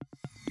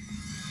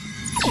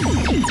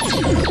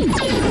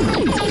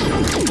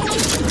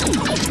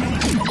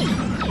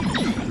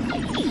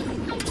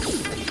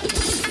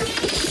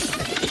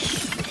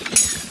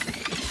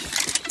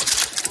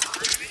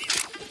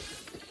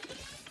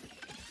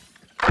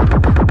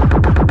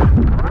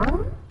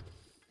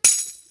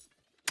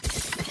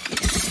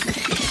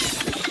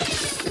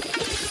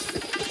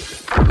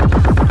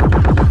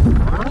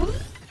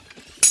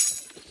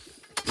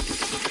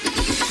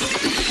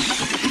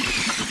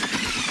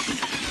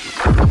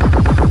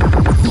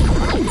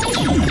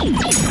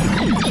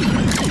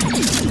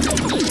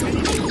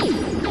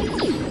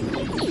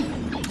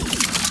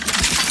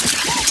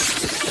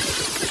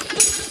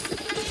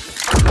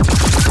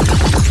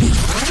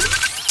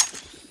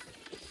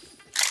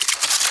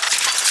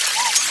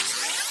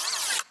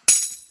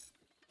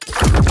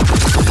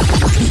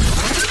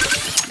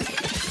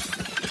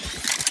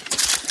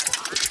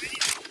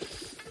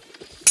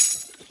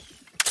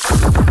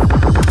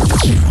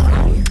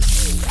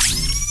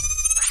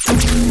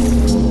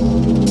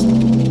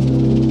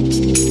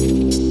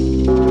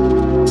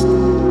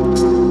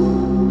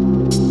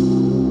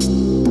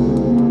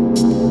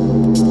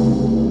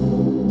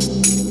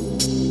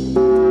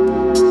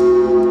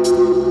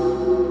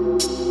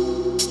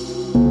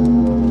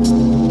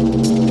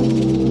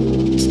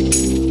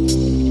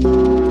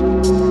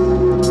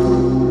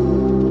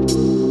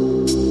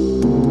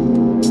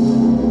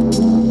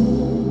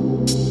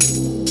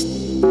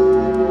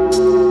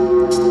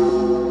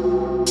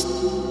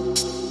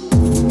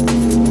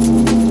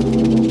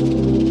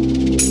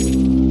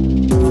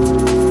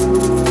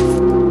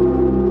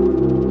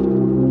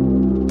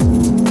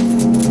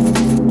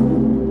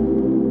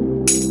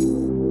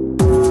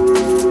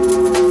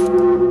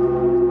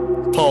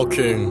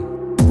Pakin.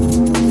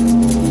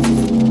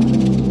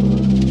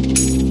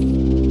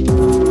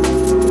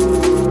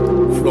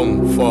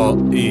 From far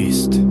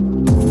east.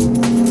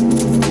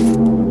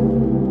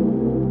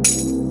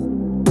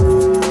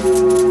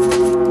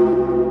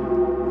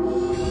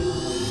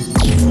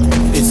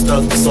いつだ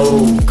ってそう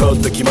勝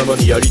手気まま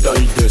にやりた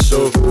いでし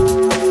ょ。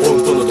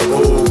本当のと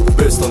こ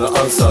ベストな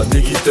アンサー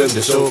握ってん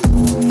でしょ。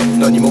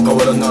何も変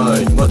わらな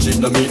い街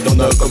並みの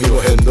中身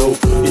は変動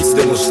いつ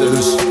でもして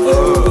るし、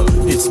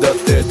いつだっ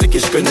て敵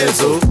しかいねえ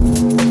ぞ。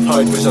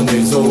ハイプじゃね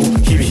えぞ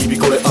日々日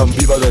々これアン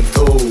ビバレン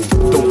ト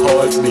Don't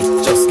hide me,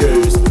 just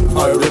gaze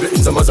I live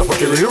in the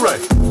motherfucking real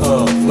life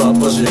まあ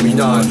マジ意味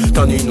ない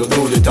他人の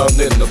ルールで丹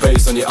念なペー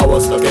スに合わ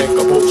せた結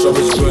果ポーション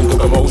自分と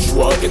か申し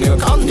訳ねえが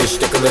管理し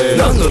てくれ。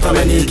何のた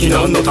めに生き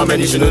何のため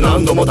に死ぬ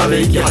何度もた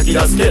め息吐き出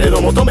すけれ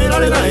ど求めら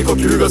れない呼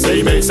吸が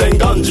生命線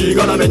がんじ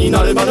がらめに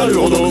なればなる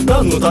ほど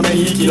何のため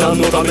に生き何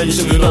のために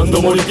死ぬ何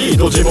度もリピー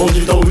ト自問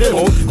自答で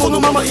もこ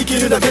のまま生き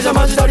るだけじゃ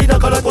マジだりだ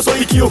からこそ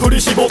息を振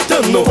り絞って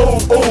んの。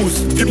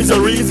君ザ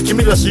リーズ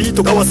君らしい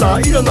とかはさ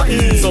いらな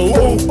い。そう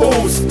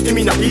意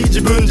味ない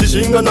自分自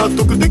身が納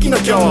得できな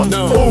きゃ。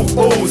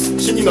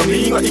死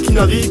神がいき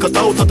なり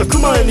肩を叩く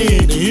前に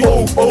生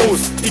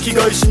き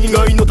がい死に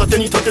がいの盾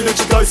に立てる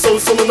誓いそう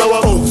その名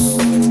は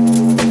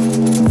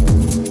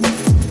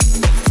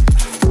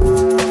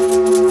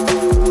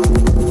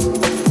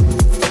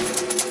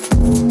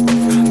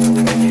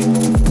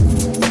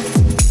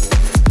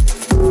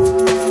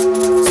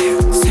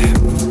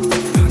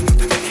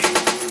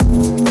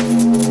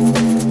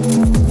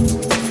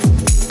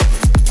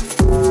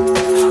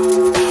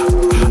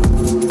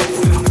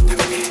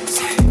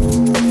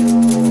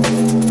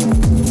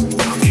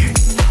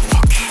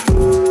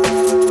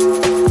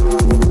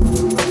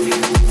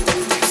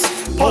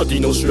パーティ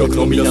ーの主役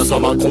の皆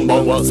様こんば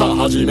んは。さあ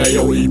始め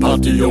よういいパー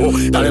ティ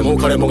ーを誰も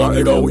彼もが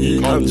笑顔い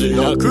い感じ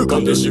な空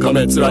間でしか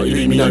めつらい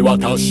る意味ない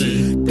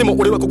私でも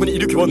俺はここにい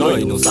る気はな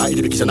いのさ。い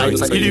るべきじゃないの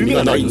さ。いる意味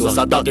がないの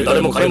さ。だって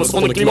誰も彼もそ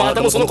この君もあな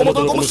たもその子も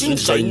どこも信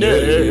じちゃいね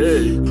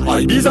え。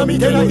愛ビザみ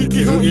たいな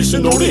息分一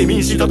瞬の黎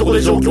明したとこ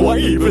で状況は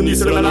イーブンに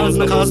するがなんず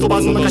なカースト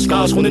バズの中し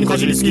かし骨にか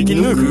じりつき生き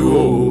抜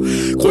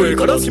く声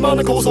から隙間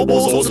な構想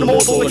暴走する妄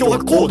想の脅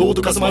迫行動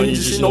とかすまに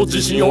自身の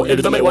自信を得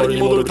るため我に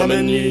戻るた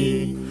め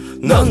に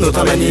何の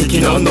ために生き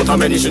何のた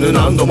めに死ぬ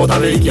何度もた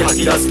め息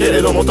吐き出すけ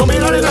れど求め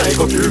られない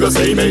呼吸が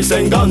生命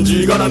線がん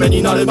じがらめ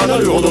になればな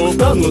るほど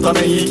何のた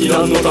めに生き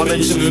何のため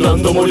に死ぬ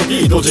何度もリ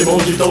ピート自問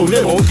自答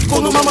でも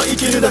このまま生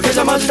きるだけじ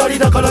ゃマジだり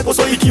だからこ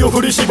そ息を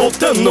振り絞っ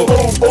てんの。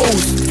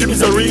君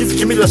ザリーズ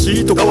君ら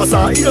しいとかは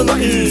さいら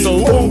ない。そう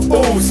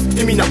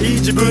意味ない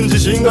自分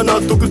自身が納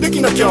得で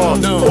きなきゃ。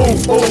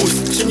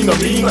死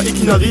神がい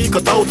きなり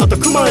肩を叩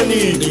く前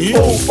に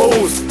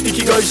生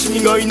きがい死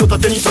にがいの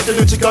盾に立て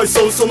る誓い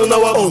そうその名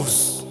は